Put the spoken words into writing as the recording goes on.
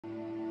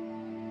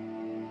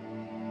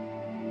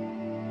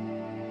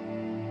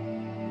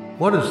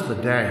What is the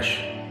dash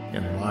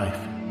in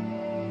life?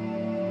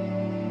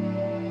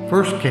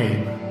 First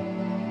came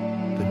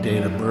the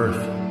date of birth.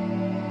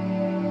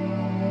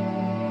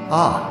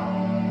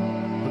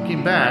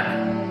 Looking back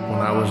when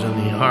I was in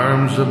the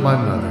arms of my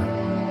mother.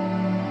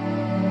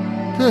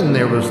 Then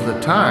there was the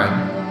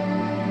time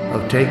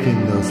of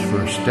taking those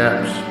first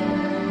steps.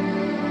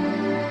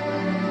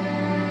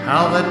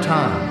 How that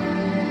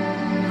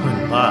time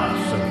went by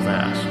so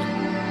fast.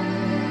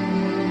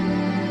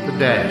 The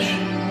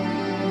dash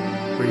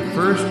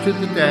refers to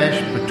the dash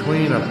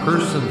between a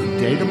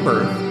person's date of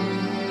birth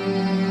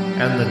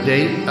and the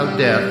date of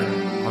death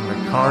on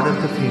the card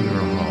at the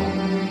funeral home,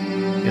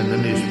 in the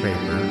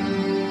newspaper,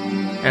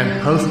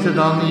 and posted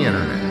on the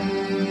internet.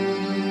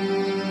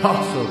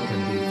 Also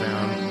can be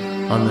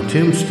found on the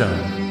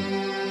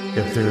tombstone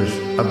if there's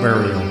a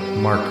burial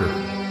marker.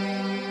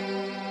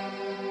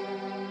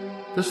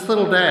 This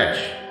little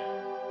dash,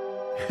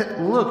 it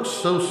looks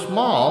so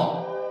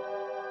small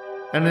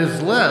and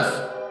is less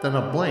than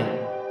a blink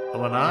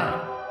of an eye.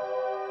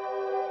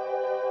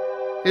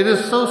 It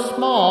is so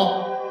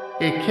small,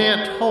 it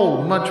can't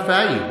hold much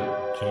value,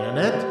 can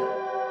it?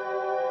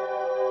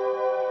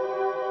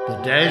 The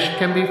dash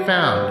can be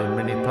found in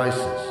many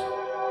places,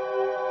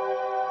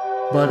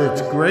 but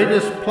its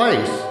greatest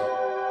place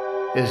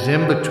is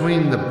in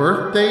between the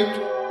birth date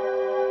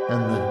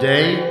and the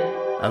day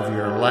of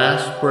your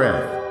last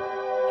breath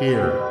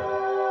here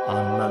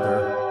on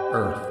Mother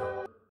Earth.